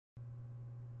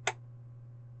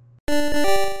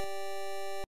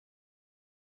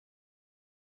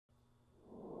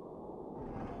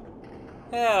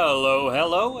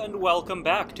Hello, and welcome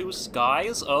back to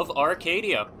Skies of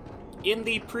Arcadia. In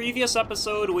the previous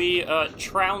episode, we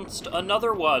trounced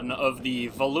another one of the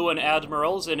Valuan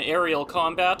admirals in aerial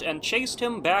combat and chased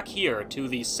him back here to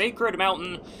the sacred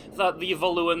mountain that the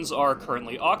Valuans are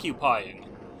currently occupying.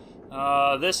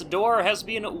 This door has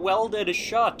been welded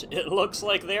shut. It looks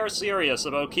like they're serious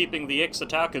about keeping the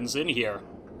Ixatakans in here.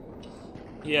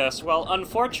 Yes, well,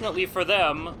 unfortunately for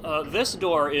them, this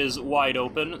door is wide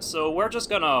open, so we're just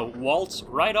gonna waltz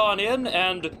right on in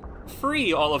and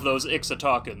free all of those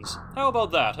Ixatakans. How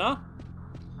about that, huh?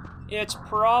 It's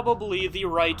probably the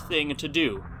right thing to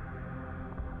do.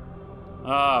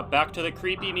 Back to the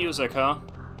creepy music, huh?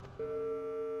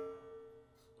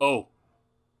 Oh.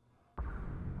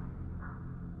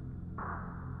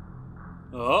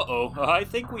 Uh-oh, I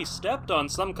think we stepped on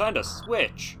some kind of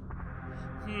switch.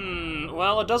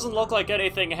 Well, it doesn't look like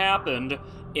anything happened.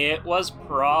 It was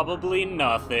probably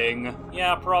nothing.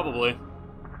 Yeah, probably.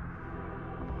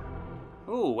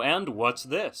 Ooh, and what's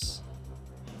this?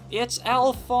 It's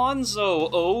Alfonso,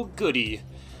 oh goody.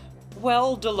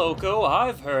 Well, DeLoco,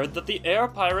 I've heard that the air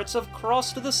pirates have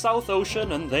crossed the South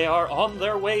Ocean and they are on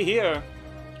their way here.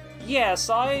 Yes,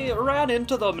 I ran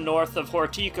into them north of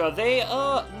Hortica. They,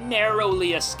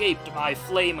 narrowly escaped my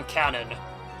flame cannon.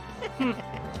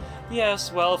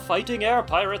 Yes, well, fighting air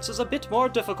pirates is a bit more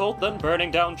difficult than burning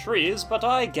down trees, but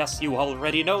I guess you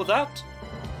already know that.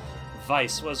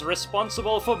 Vice was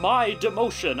responsible for my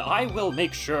demotion. I will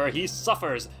make sure he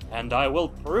suffers, and I will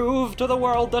prove to the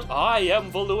world that I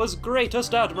am Valua's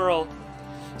greatest admiral.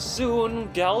 Soon,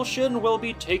 Galshin will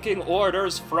be taking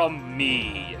orders from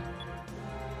me.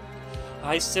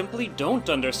 I simply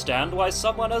don't understand why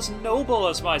someone as noble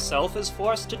as myself is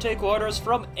forced to take orders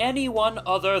from anyone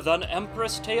other than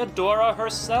Empress Theodora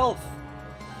herself.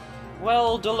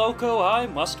 Well, DeLoco, I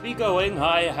must be going.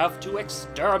 I have to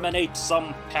exterminate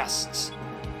some pests.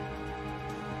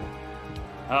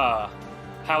 Ah,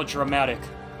 how dramatic.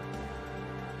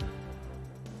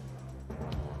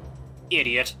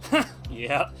 Idiot.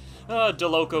 Yeah,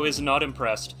 DeLoco is not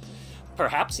impressed.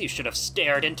 Perhaps you should have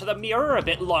stared into the mirror a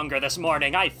bit longer this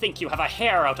morning. I think you have a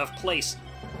hair out of place.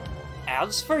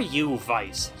 As for you,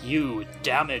 Vice, you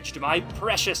damaged my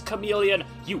precious chameleon.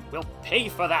 You will pay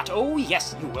for that. Oh,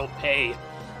 yes, you will pay.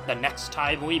 The next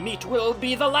time we meet will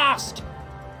be the last.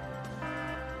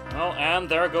 Well, and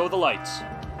there go the lights.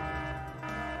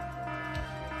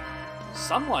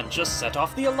 Someone just set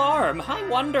off the alarm. I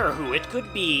wonder who it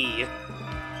could be.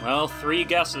 Well, 3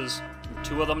 guesses.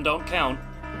 2 of them don't count.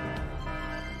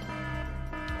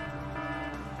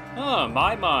 Oh,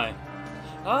 my.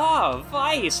 Ah,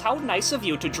 Vice, how nice of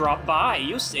you to drop by.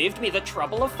 You saved me the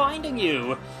trouble of finding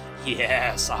you.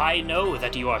 Yes, I know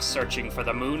that you are searching for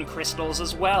the moon crystals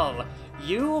as well.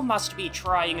 You must be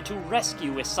trying to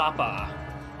rescue Isapa.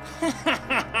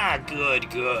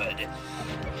 Good.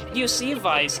 You see,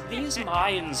 Vice, these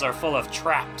mines are full of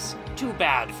traps. Too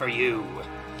bad for you.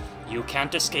 You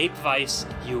can't escape, Vice.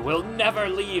 You will never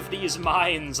leave these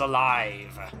mines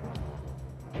alive.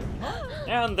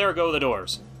 And there go the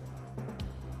doors.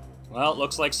 Well,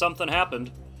 looks like something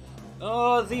happened.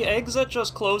 Oh, the exit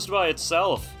just closed by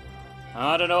itself.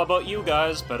 I don't know about you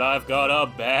guys, but I've got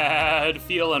a bad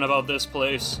feeling about this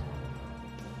place.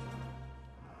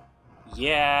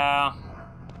 Yeah.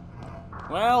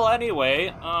 Well,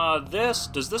 anyway,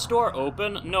 does this door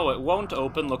open? No, it won't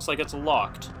open. Looks like it's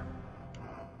locked.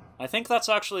 I think that's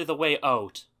actually the way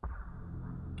out.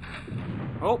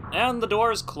 Oh, and the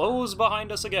doors close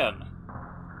behind us again.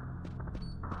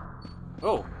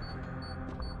 Oh.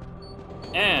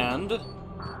 And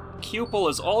Cupel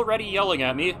is already yelling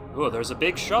at me. Oh, there's a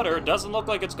big shutter. Doesn't look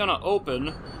like it's gonna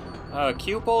open.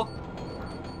 Cupel?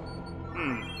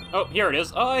 Oh, here it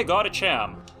is. I got a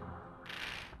cham.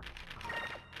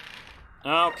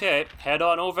 Okay, head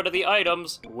on over to the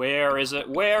items. Where is it?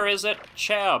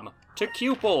 Cham. To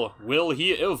Cupel. Will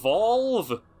he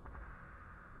evolve?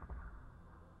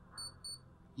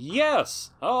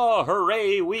 Yes! Oh,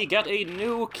 hooray! We get a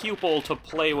new Cupel to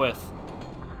play with.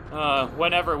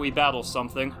 Whenever we battle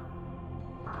something.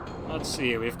 Let's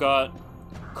see, we've got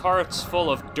carts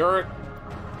full of dirt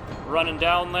running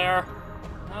down there.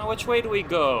 Which way do we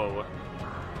go?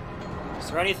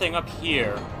 Is there anything up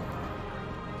here?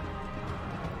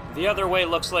 The other way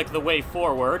looks like the way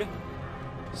forward.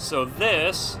 So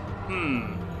this,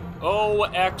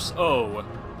 OXO.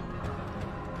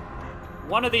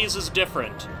 One of these is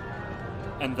different.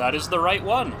 And that is the right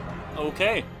one.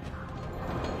 Okay.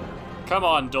 Come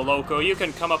on, DeLoco, you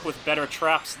can come up with better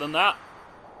traps than that.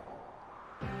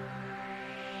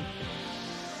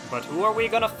 But who are we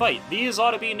gonna fight? These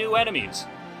ought to be new enemies.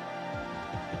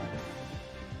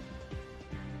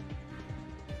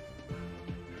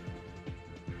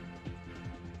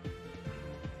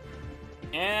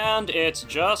 And it's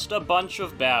just a bunch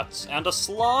of bats. And a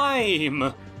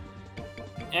slime!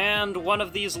 And one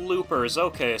of these loopers.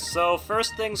 Okay, so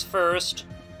first things first.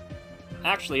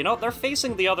 Actually, you know, they're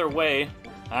facing the other way.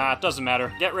 Ah, it doesn't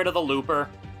matter. Get rid of the looper.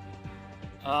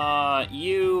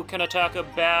 You can attack a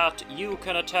bat, you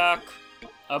can attack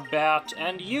a bat,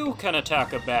 and you can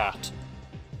attack a bat.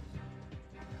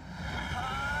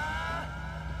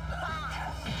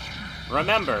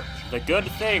 Remember, the good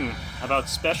thing about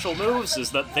special moves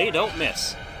is that they don't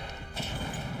miss.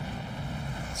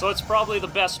 So it's probably the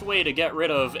best way to get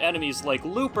rid of enemies like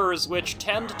loopers, which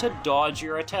tend to dodge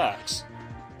your attacks.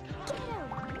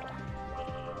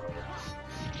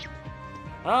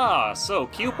 Ah, so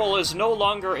Cupel is no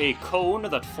longer a cone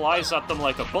that flies at them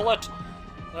like a bullet.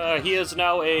 He is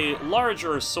now a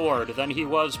larger sword than he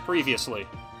was previously.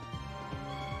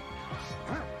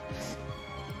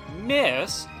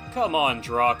 Miss? Come on,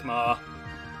 Drachma.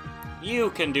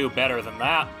 You can do better than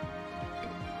that.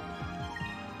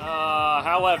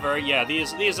 However, yeah,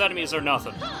 these enemies are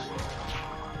nothing.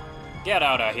 Get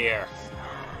out of here.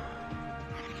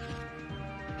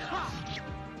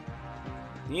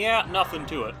 Yeah, nothing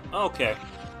to it. Okay.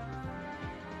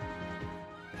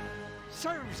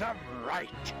 Serves them right.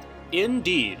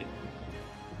 Indeed.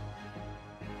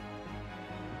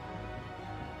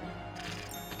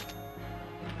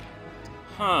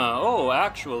 Huh, oh,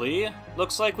 actually,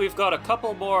 looks like we've got a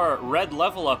couple more red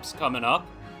level-ups coming up.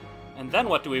 And then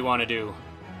what do we want to do?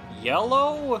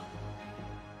 Yellow?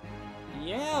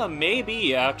 Yeah,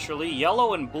 maybe, actually.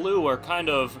 Yellow and blue are kind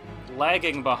of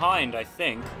lagging behind, I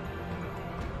think.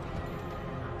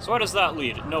 So where does that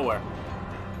lead? Nowhere.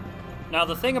 Now,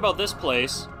 the thing about this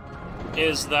place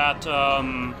is that,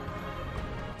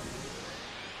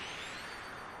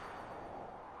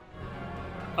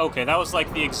 okay, that was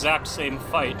like the exact same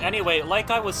fight. Anyway, like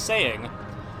I was saying,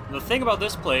 the thing about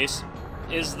this place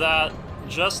is that,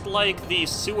 just like the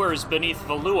sewers beneath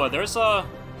Valua, there's the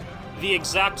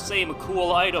exact same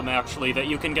cool item, actually, that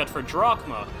you can get for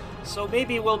Drachma. So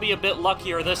maybe we'll be a bit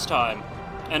luckier this time.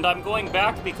 And I'm going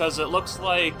back because it looks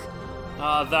like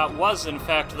that was, in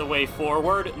fact, the way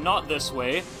forward, not this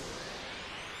way.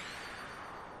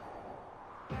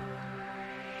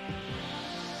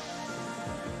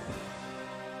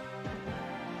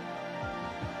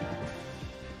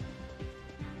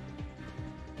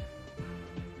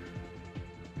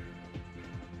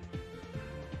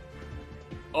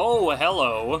 Oh,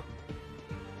 hello.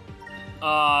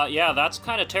 Yeah, that's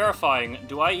kind of terrifying.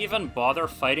 Do I even bother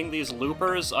fighting these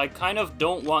loopers? I kind of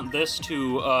don't want this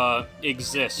to,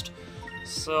 exist.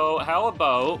 So, how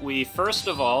about we, first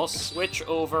of all, switch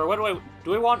over...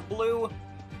 do we want blue?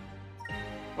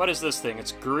 What is this thing?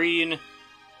 It's green.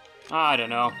 I don't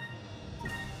know.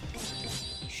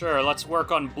 Sure, let's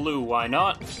work on blue, why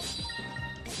not?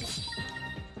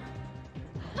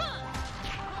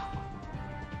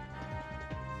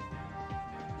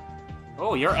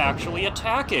 Oh, you're actually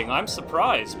attacking. I'm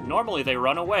surprised. Normally they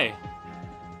run away.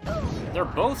 They're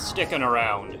both sticking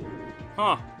around.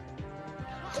 Huh.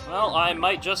 Well, I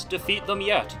might just defeat them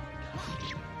yet.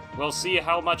 We'll see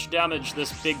how much damage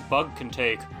this big bug can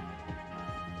take.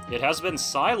 It has been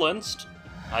silenced.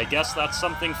 I guess that's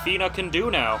something Fina can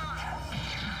do now.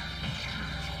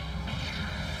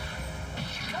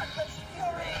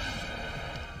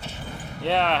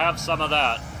 Yeah, have some of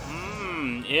that.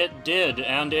 It did,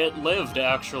 and it lived,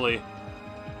 actually.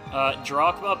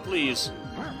 Drachma, please.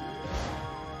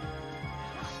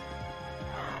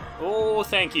 Oh,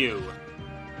 thank you.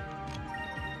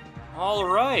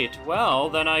 Alright, well,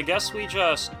 then I guess we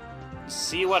just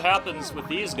see what happens with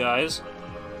these guys.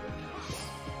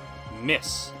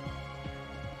 Miss.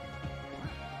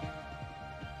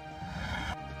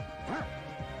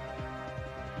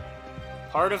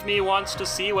 Part of me wants to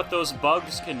see what those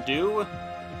bugs can do,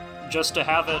 just to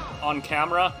have it on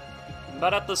camera,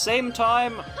 but at the same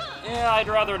time, I'd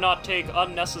rather not take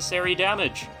unnecessary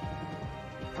damage.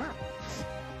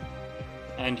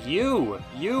 And you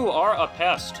are a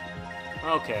pest.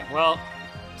 Okay, well,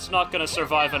 it's not gonna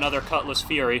survive another Cutlass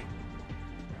Fury.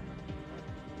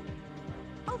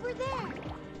 Over there.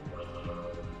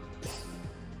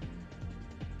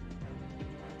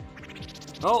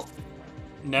 Oh,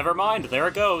 never mind, there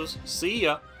it goes. See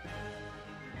ya.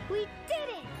 We did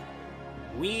it!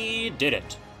 We did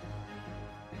it.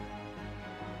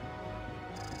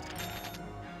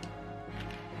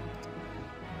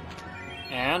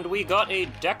 And we got a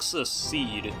Dexus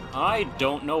Seed. I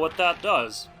don't know what that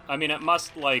does. I mean, it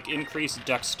must, like, increase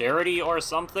dexterity or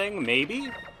something,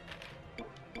 maybe?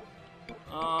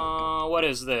 What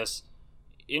is this?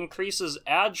 increases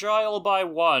agile by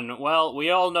 1. Well, we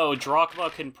all know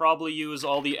Drachma can probably use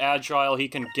all the agile he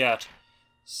can get.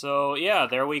 So, yeah,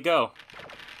 there we go.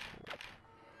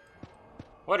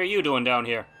 What are you doing down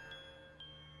here?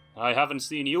 I haven't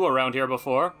seen you around here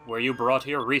before. Were you brought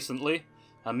here recently?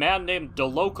 A man named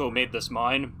DeLoco made this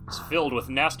mine. It's filled with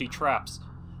nasty traps.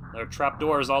 There are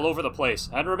trapdoors all over the place.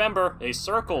 And remember, a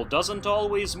circle doesn't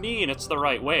always mean it's the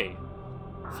right way.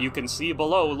 If you can see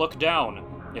below, look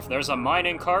down. If there's a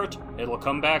mining cart, it'll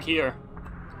come back here.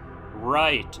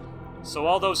 Right. So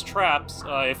all those traps,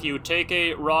 if you take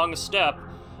a wrong step,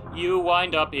 you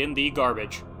wind up in the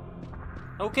garbage.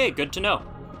 Okay, good to know.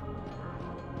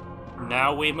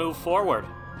 Now we move forward.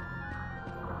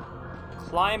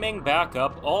 Climbing back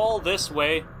up all this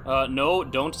way. No,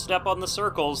 don't step on the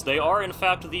circles. They are, in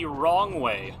fact, the wrong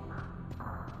way.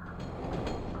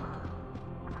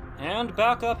 And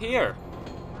back up here.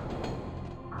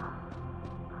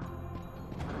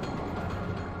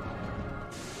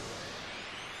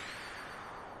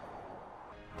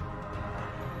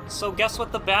 So guess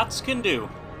what the bats can do?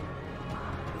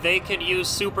 They can use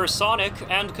supersonic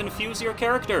and confuse your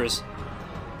characters.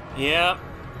 Yeah,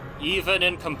 even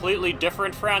in completely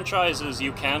different franchises,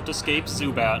 you can't escape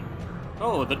Zubat.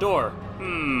 Oh, the door.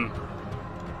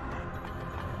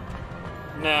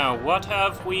 Now, what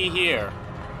have we here?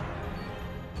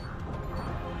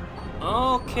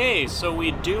 Okay, so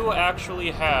we do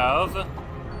actually have...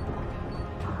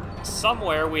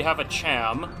 Somewhere we have a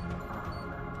Cham.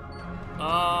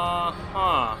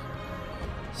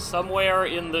 Somewhere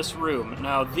in this room.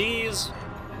 Now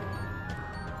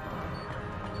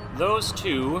those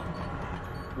two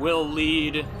will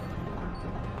lead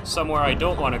somewhere I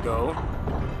don't want to go.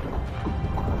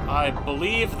 I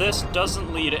believe this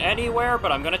doesn't lead anywhere,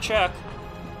 but I'm gonna check.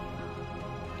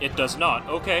 It does not.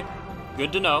 Okay,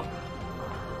 good to know.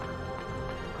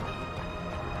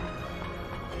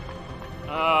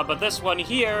 But this one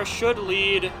here should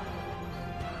lead...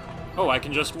 Oh, I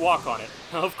can just walk on it.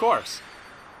 Of course.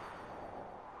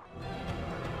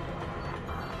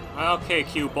 Okay,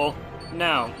 Cupel.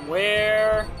 Now,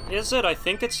 where is it? I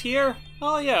think it's here?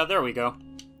 Oh yeah, there we go.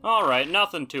 Alright,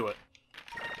 nothing to it.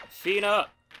 Fina,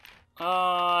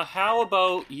 how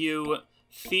about you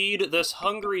feed this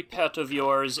hungry pet of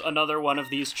yours another one of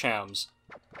these Chams?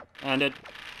 And it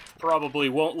probably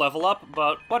won't level up,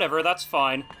 but whatever, that's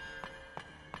fine.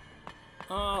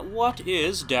 What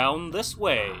is down this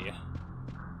way?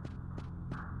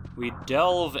 We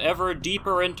delve ever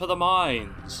deeper into the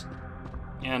mines.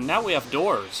 And now we have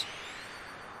doors.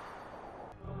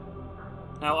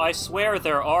 Now, I swear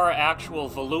there are actual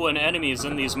Valuan enemies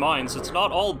in these mines. It's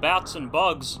not all bats and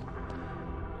bugs.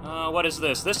 What is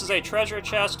this? This is a treasure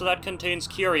chest that contains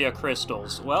Curia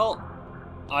crystals. Well,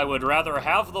 I would rather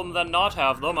have them than not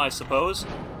have them, I suppose.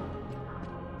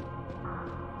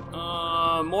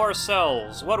 More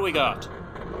cells. What do we got?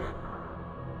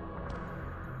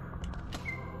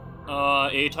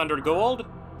 800 gold?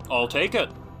 I'll take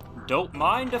it. Don't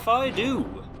mind if I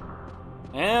do.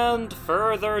 And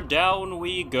further down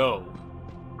we go.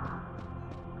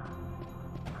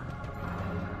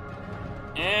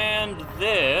 And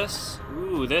this...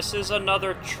 Ooh, this is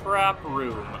another trap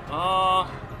room. I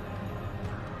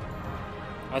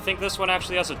think this one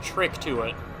actually has a trick to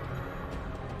it.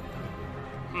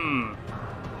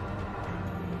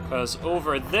 Because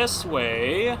over this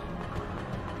way...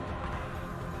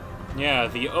 Yeah,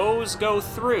 the O's go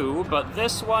through, but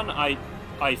this one, I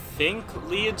think,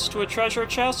 leads to a treasure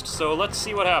chest, so let's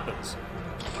see what happens.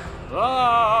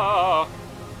 Ah!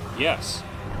 Yes.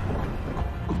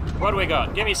 What do we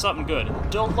got? Give me something good.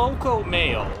 DeLoco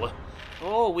mail.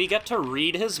 Oh, we get to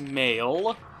read his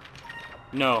mail?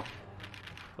 No.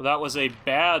 That was a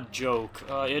bad joke.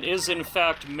 It is, in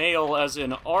fact, mail as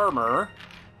in armor.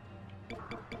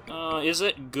 Is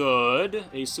it good?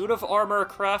 A suit of armor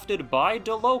crafted by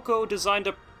DeLoco designed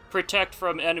to protect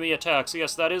from enemy attacks.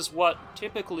 Yes, that is what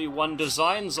typically one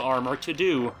designs armor to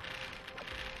do.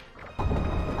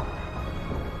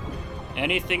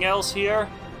 Anything else here?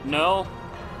 No?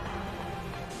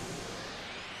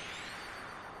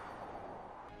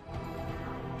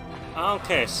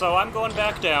 Okay, so I'm going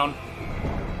back down.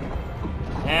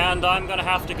 And I'm gonna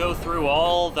have to go through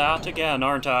all that again,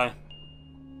 aren't I?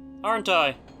 Aren't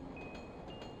I?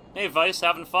 Hey, Vice,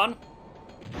 having fun?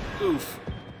 Oof.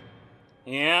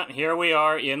 Yeah, here we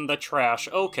are in the trash.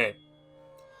 Okay.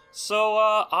 So,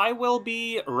 I will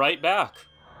be right back.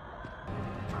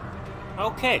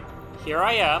 Okay, here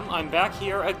I am. I'm back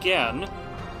here again.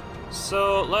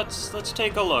 So, let's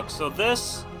take a look. So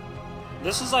this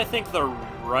is, I think, the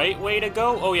right way to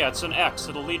go. Oh yeah, it's an X.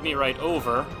 It'll lead me right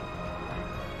over.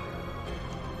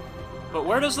 But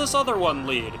where does this other one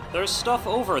lead? There's stuff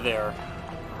over there.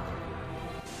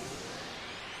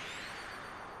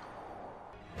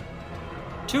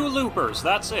 Two loopers,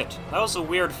 that's it. That was a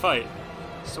weird fight.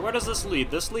 So where does this lead?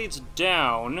 This leads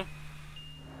down.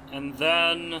 And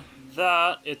then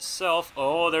that itself...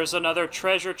 Oh, there's another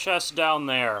treasure chest down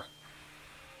there.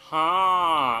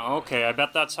 Huh, okay, I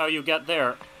bet that's how you get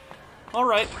there.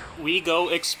 Alright, we go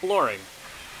exploring.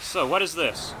 So, what is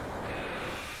this?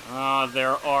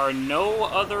 There are no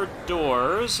other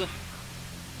doors.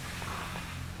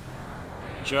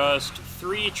 Just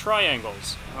 3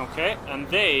 triangles. Okay, and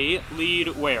they lead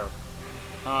where?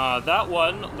 That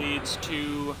one leads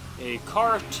to a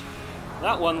cart.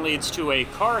 That one leads to a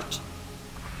cart.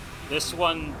 This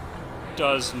one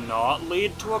does not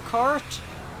lead to a cart?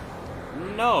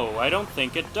 No, I don't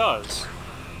think it does.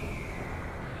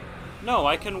 No,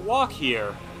 I can walk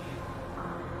here.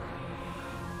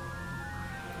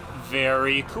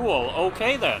 Very cool.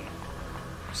 Okay, then.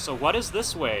 So what is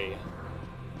this way?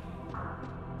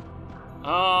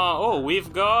 Oh,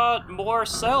 we've got more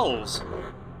cells.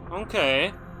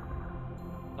 Okay.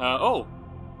 Oh.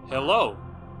 Hello.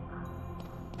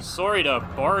 Sorry to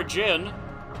barge in,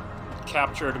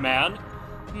 captured man.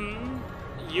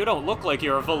 You don't look like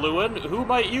you're a Valuan. Who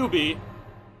might you be?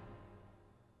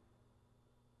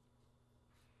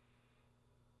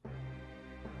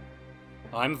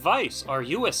 I'm Vice. Are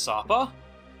you a Sapa?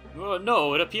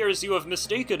 No, it appears you have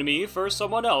mistaken me for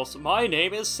someone else. My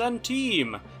name is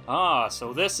Centime. Ah,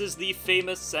 so this is the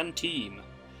famous Centime.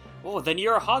 Oh, then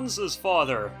you're Hans's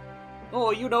father.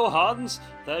 Oh, you know Hans?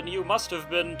 Then you must have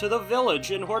been to the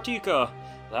village in Hortica.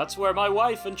 That's where my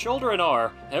wife and children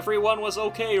are. Everyone was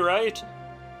okay, right?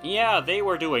 Yeah, they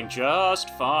were doing just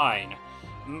fine.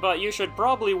 But you should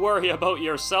probably worry about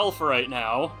yourself right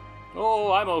now.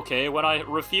 Oh, I'm okay. When I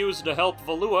refused to help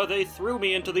Valua, they threw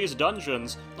me into these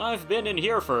dungeons. I've been in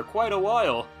here for quite a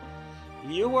while.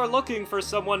 You were looking for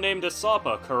someone named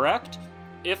Isapa, correct?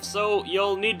 If so,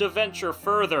 you'll need to venture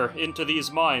further into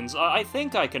these mines. I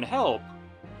think I can help.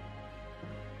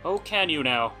 Oh, can you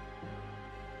now?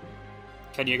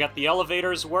 Can you get the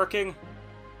elevators working?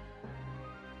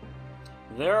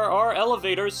 There are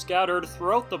elevators scattered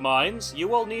throughout the mines. You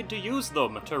will need to use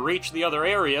them to reach the other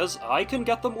areas. I can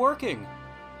get them working.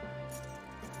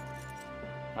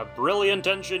 A brilliant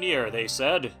engineer, they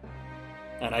said.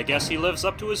 And I guess he lives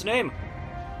up to his name.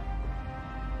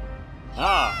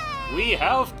 Ah, we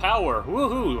have power.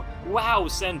 Woohoo! Wow,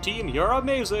 Centime, you're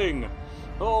amazing.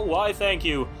 Oh, why thank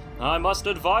you. I must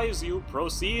advise you,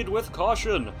 proceed with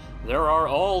caution. There are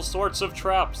all sorts of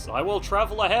traps. I will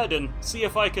travel ahead and see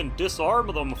if I can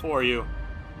disarm them for you.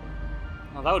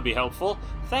 Well, that would be helpful.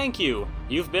 Thank you.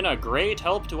 You've been a great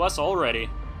help to us already.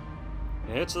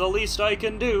 It's the least I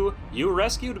can do. You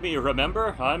rescued me,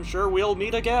 remember? I'm sure we'll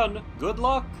meet again. Good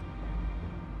luck.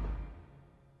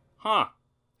 Huh.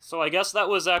 So I guess that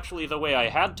was actually the way I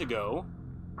had to go.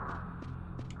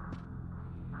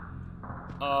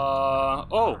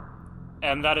 Oh.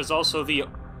 And that is also the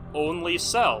only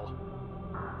cell.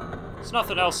 There's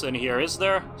nothing else in here, is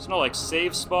there? There's no, like,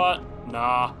 save spot?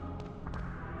 Nah.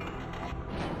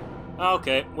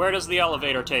 Okay, where does the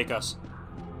elevator take us?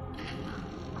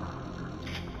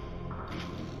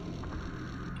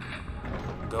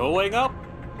 Going up.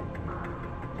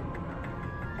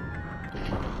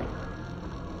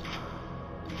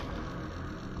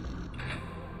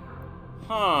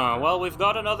 Huh, well, we've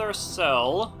got another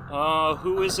cell.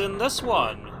 Who is in this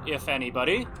one, if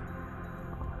anybody?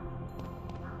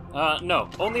 No,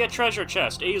 only a treasure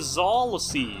chest, a Zal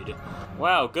seed.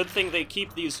 Wow, good thing they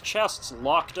keep these chests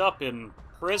locked up in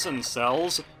prison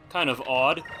cells. Kind of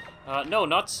odd. No,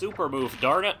 not super move,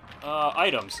 darn it.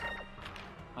 Items.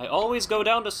 I always go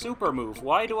down to super move.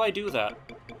 Why do I do that?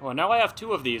 Well, now I have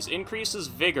 2 of these. Increases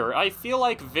vigor. I feel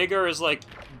like vigor is like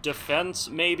defense,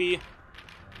 maybe.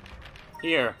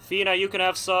 Here, Fina, you can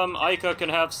have some, Aika can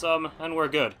have some, and we're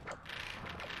good.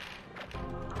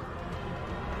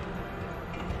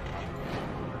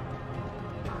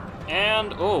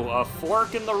 And, oh, a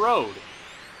fork in the road.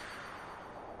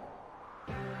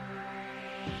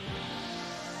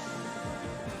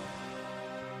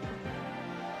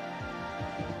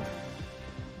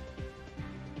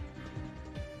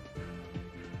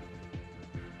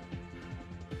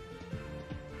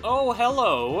 Oh,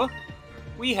 hello!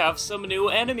 We have some new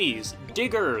enemies,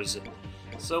 diggers.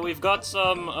 So we've got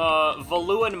some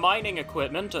Valuan mining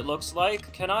equipment, it looks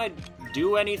like. Can I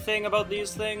do anything about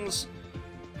these things?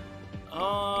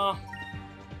 No,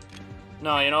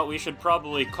 you know, we should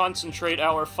probably concentrate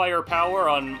our firepower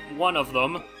on one of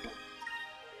them.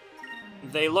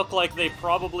 They look like they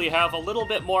probably have a little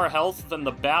bit more health than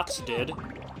the bats did.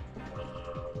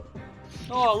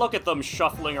 Oh, look at them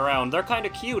shuffling around. They're kind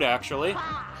of cute, actually.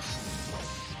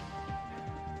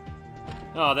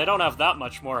 Oh, they don't have that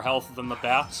much more health than the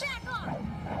bats.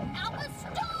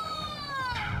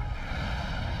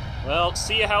 Well,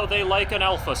 see how they like an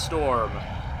Alpha Storm.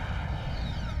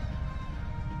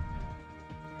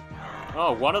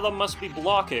 Oh, one of them must be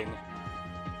blocking.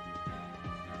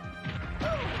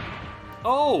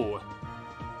 Oh!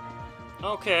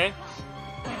 Okay.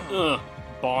 Ugh,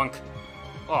 bonk.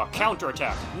 Oh,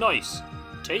 counterattack. Nice.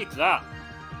 Take that.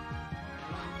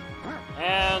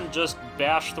 And just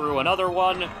bash through another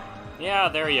one. Yeah,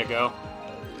 there you go.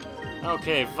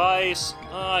 Okay, Vice.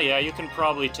 Yeah, you can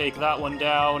probably take that one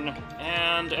down.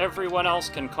 And everyone else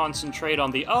can concentrate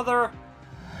on the other.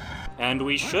 And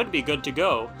we should be good to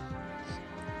go.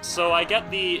 So I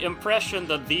get the impression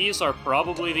that these are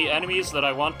probably the enemies that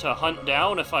I want to hunt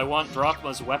down if I want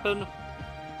Drachma's weapon.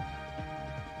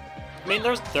 I mean,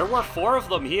 there were 4 of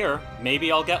them here.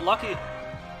 Maybe I'll get lucky.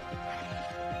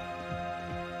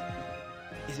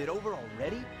 Is it over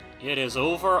already? It is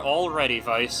over already,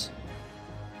 Vice.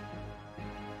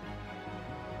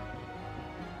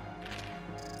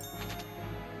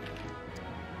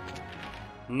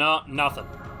 No, nothing.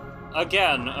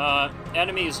 Again,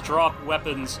 enemies drop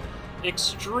weapons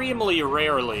extremely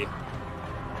rarely.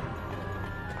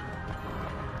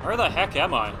 Where the heck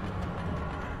am I?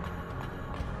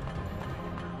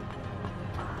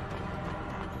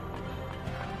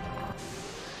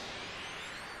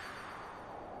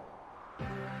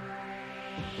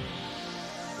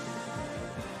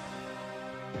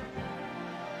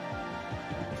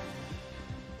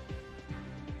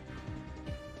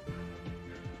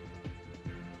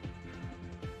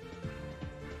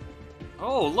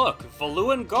 Oh, look,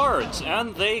 Valuan guards,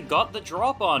 and they got the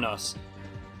drop on us.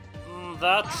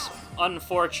 That's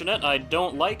unfortunate. I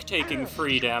don't like taking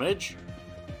free damage.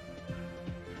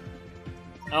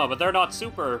 Oh, but they're not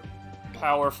super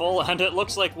powerful, and it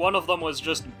looks like one of them was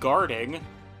just guarding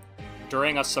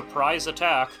during a surprise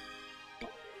attack.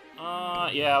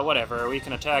 Yeah, whatever. We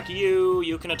can attack you,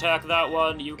 you can attack that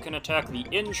one, you can attack the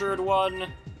injured one.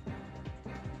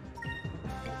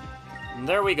 And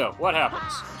there we go. What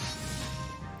happens?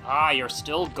 Ah, you're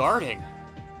still guarding.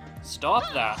 Stop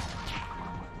that.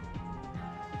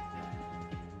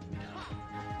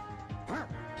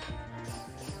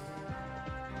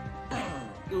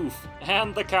 Oof.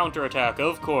 And the counterattack,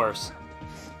 of course.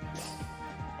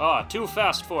 Ah, too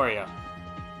fast for you.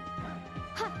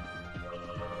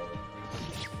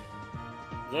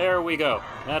 There we go.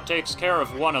 That takes care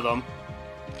of one of them.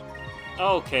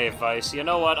 Okay, Vice, you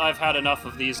know what? I've had enough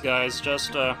of these guys.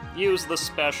 Just, use the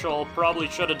special. Probably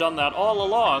should have done that all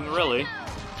along, really.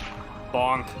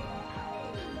 Bonk.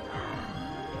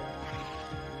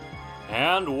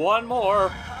 And one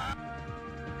more.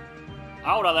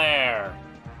 Out of there!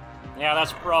 Yeah,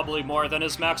 that's probably more than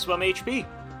his maximum HP.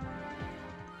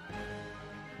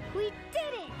 We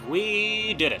did it!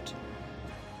 We did it.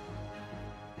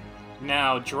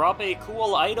 Now, drop a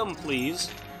cool item, please.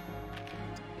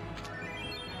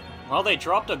 Well, they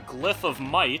dropped a Glyph of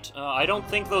Might. I don't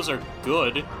think those are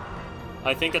good.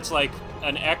 I think it's like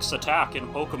an X attack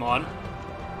in Pokemon.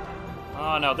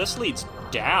 Now this leads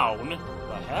down.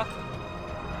 The heck?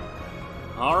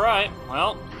 Alright,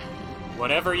 well,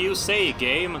 whatever you say,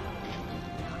 game.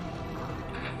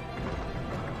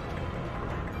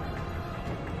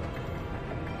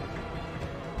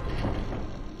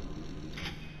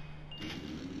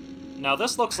 Now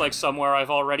this looks like somewhere I've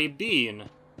already been.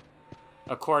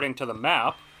 According to the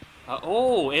map.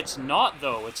 Oh, it's not,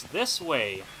 though. It's this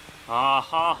way. Ah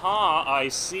ha ha, I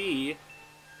see.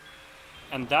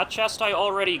 And that chest I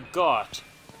already got.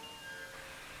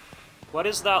 What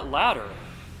is that ladder?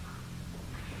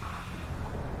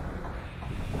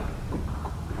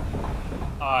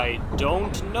 I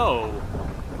don't know.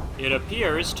 It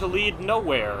appears to lead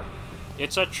nowhere.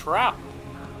 It's a trap.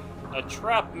 A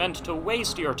trap meant to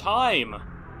waste your time.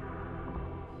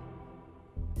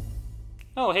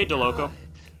 Oh, hey, Deloco.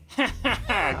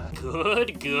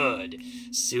 Good, good.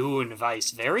 Soon,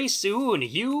 Vice, very soon,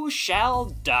 you shall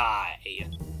die.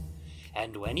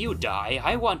 And when you die,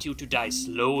 I want you to die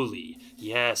slowly.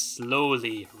 Yes,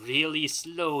 slowly, really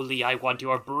slowly. I want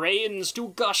your brains to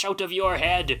gush out of your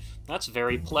head. That's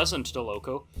very pleasant,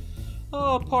 Deloco.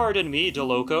 Oh, pardon me,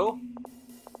 Deloco.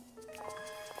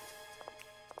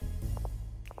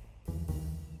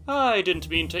 I didn't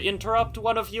mean to interrupt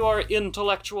one of your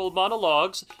intellectual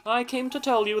monologues. I came to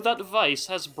tell you that Vice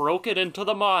has broken into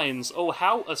the mines. Oh,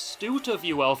 how astute of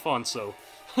you, Alfonso.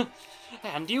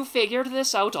 And you figured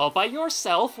this out all by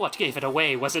yourself? What gave it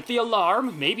away? Was it the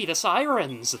alarm? Maybe the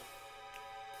sirens?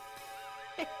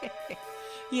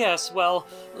 Yes, well,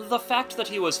 the fact that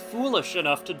he was foolish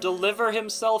enough to deliver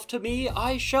himself to me,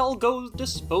 I shall go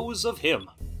dispose of him.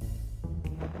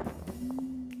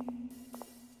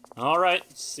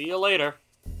 Alright, see you later.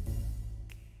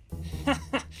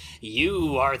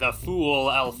 You are the fool,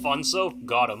 Alfonso.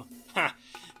 Got him.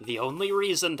 The only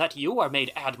reason that you are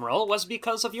made admiral was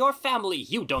because of your family.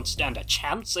 You don't stand a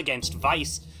chance against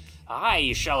Vice.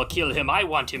 I shall kill him. I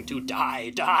want him to die,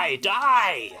 die,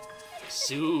 die!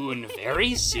 Soon,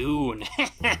 very soon.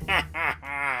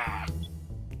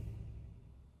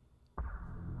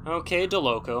 Okay,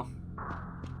 DeLoco.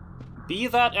 Be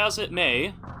that as it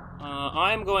may,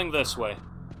 I'm going this way.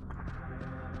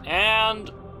 And...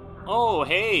 oh,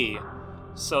 hey.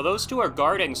 So those two are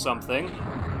guarding something.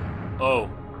 Oh.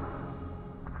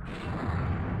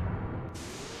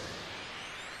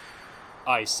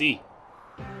 I see.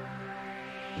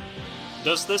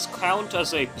 Does this count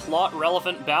as a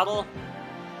plot-relevant battle?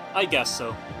 I guess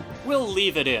so. We'll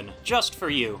leave it in, just for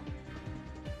you.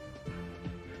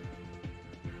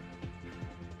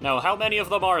 Now, how many of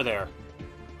them are there?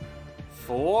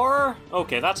 4?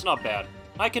 Okay, that's not bad.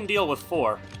 I can deal with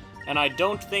 4. And I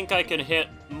don't think I can hit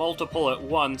multiple at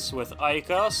once with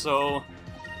Ica, so...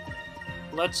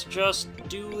 let's just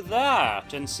do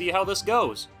that and see how this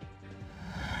goes.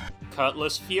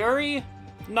 Cutlass Fury?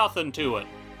 Nothing to it.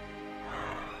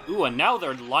 Ooh, and now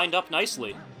they're lined up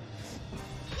nicely.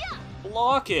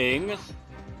 Blocking.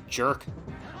 Jerk.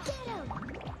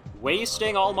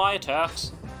 Wasting all my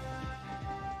attacks.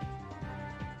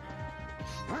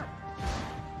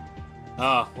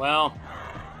 Ah, well.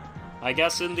 I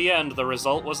guess in the end, the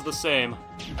result was the same.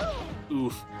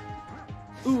 Oof.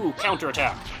 Ooh,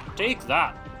 counterattack. Take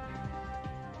that.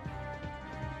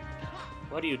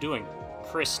 What are you doing?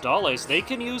 Crystales, they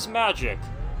can use magic.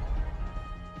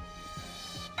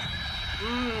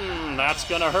 That's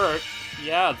gonna hurt.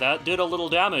 Yeah, that did a little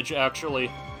damage, actually.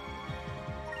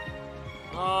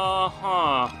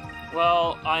 Uh-huh.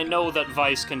 Well, I know that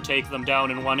Vice can take them down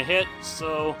in one hit,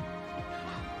 so...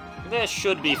 this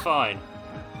should be fine.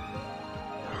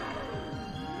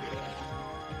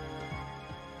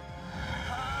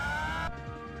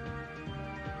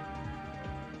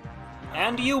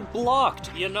 And you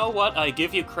blocked! You know what? I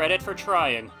give you credit for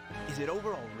trying. Is it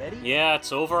over already? Yeah,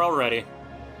 it's over already.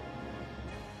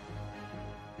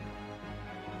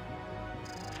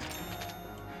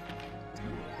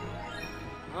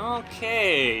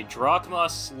 Okay, Drachma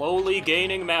slowly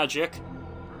gaining magic.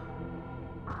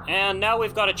 And now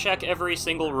we've got to check every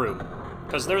single room.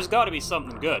 Because there's got to be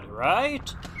something good,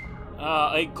 right?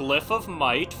 A Glyph of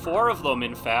Might, 4 of them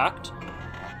in fact.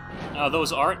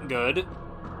 Those aren't good.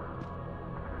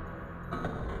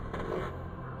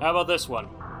 How about this one?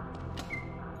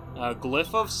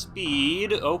 Glyph of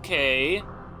Speed, okay.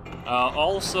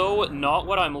 Also, not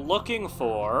what I'm looking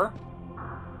for.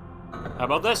 How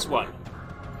about this one?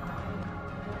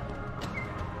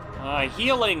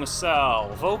 Healing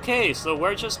Salve. Okay, so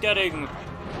we're just getting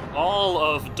all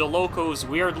of DeLoco's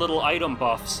weird little item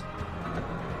buffs.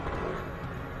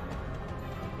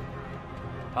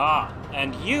 Ah,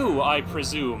 and you, I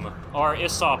presume, are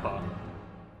Isapa.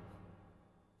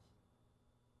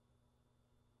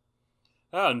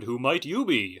 And who might you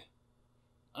be?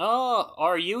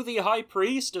 Are you the High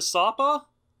Priest, Isapa?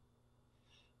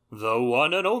 The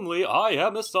one and only I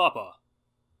am Isapa.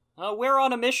 We're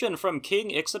on a mission from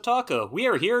King Ixataka. We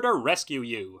are here to rescue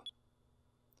you.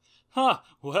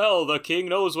 Well, the king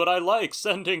knows what I like,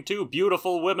 sending 2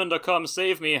 beautiful women to come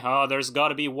save me. There's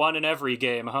gotta be one in every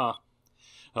game, huh?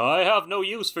 I have no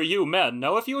use for you men.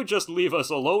 Now if you would just leave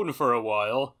us alone for a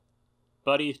while.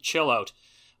 Buddy, chill out.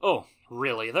 Oh,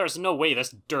 really, there's no way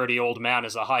this dirty old man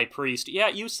is a high priest. Yeah,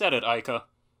 you said it, Ica.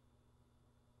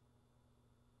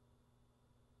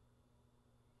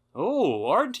 Oh,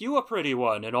 aren't you a pretty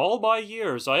one? In all my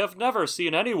years, I have never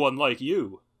seen anyone like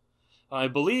you. I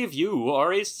believe you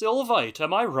are a Sylvite,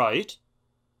 am I right?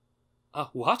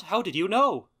 What? How did you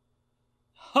know?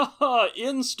 Ha!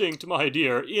 Instinct, my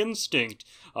dear, instinct.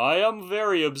 I am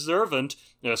very observant,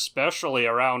 especially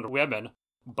around women.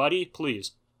 Buddy,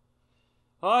 please.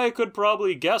 I could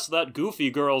probably guess that goofy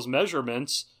girl's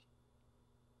measurements.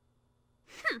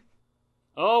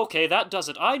 Okay, that does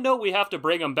it. I know we have to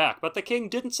bring him back, but the king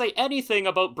didn't say anything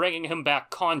about bringing him back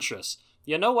conscious.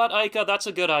 You know what, Ica? That's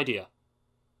a good idea.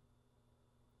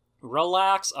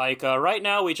 Relax, Ica. Right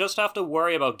now, we just have to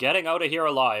worry about getting out of here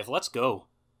alive. Let's go.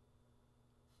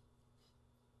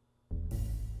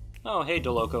 Oh, hey,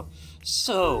 DeLoco.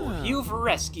 So, you've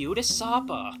rescued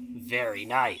Isapa. Very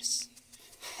nice.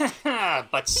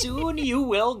 But soon you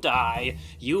will die.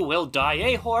 You will die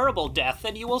a horrible death,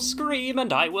 and you will scream,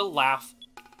 and I will laugh.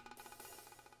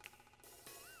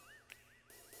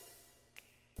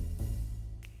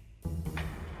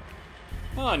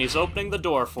 Oh, and he's opening the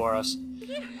door for us.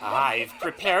 I've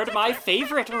prepared my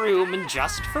favorite room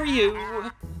just for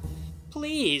you.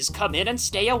 Please come in and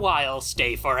stay a while,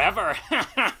 stay forever.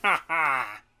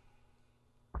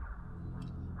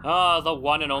 Ah, the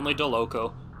one and only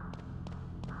DeLoco.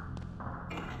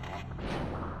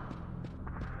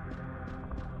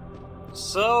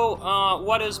 So,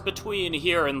 what is between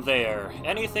here and there?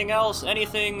 Anything else?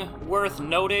 Anything worth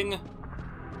noting?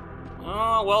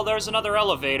 Well, there's another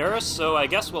elevator, so I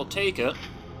guess we'll take it.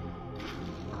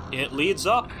 It leads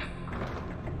up.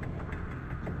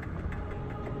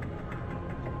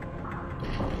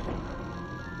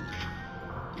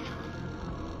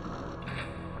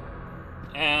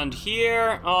 And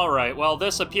here, alright, well,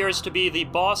 this appears to be the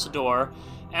boss door,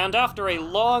 and after a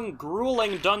long,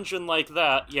 grueling dungeon like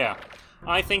that, yeah,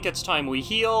 I think it's time we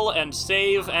heal and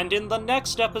save, and in the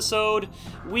next episode,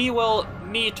 we will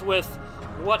meet with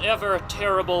whatever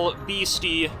terrible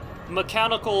beastie,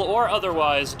 mechanical or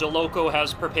otherwise, DeLoco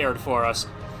has prepared for us.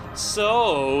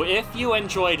 So, if you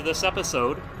enjoyed this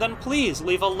episode, then please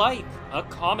leave a like, a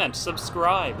comment,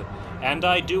 subscribe, and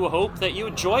I do hope that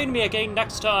you join me again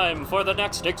next time for the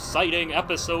next exciting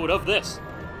episode of this.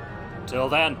 Till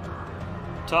then,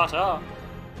 ta-ta.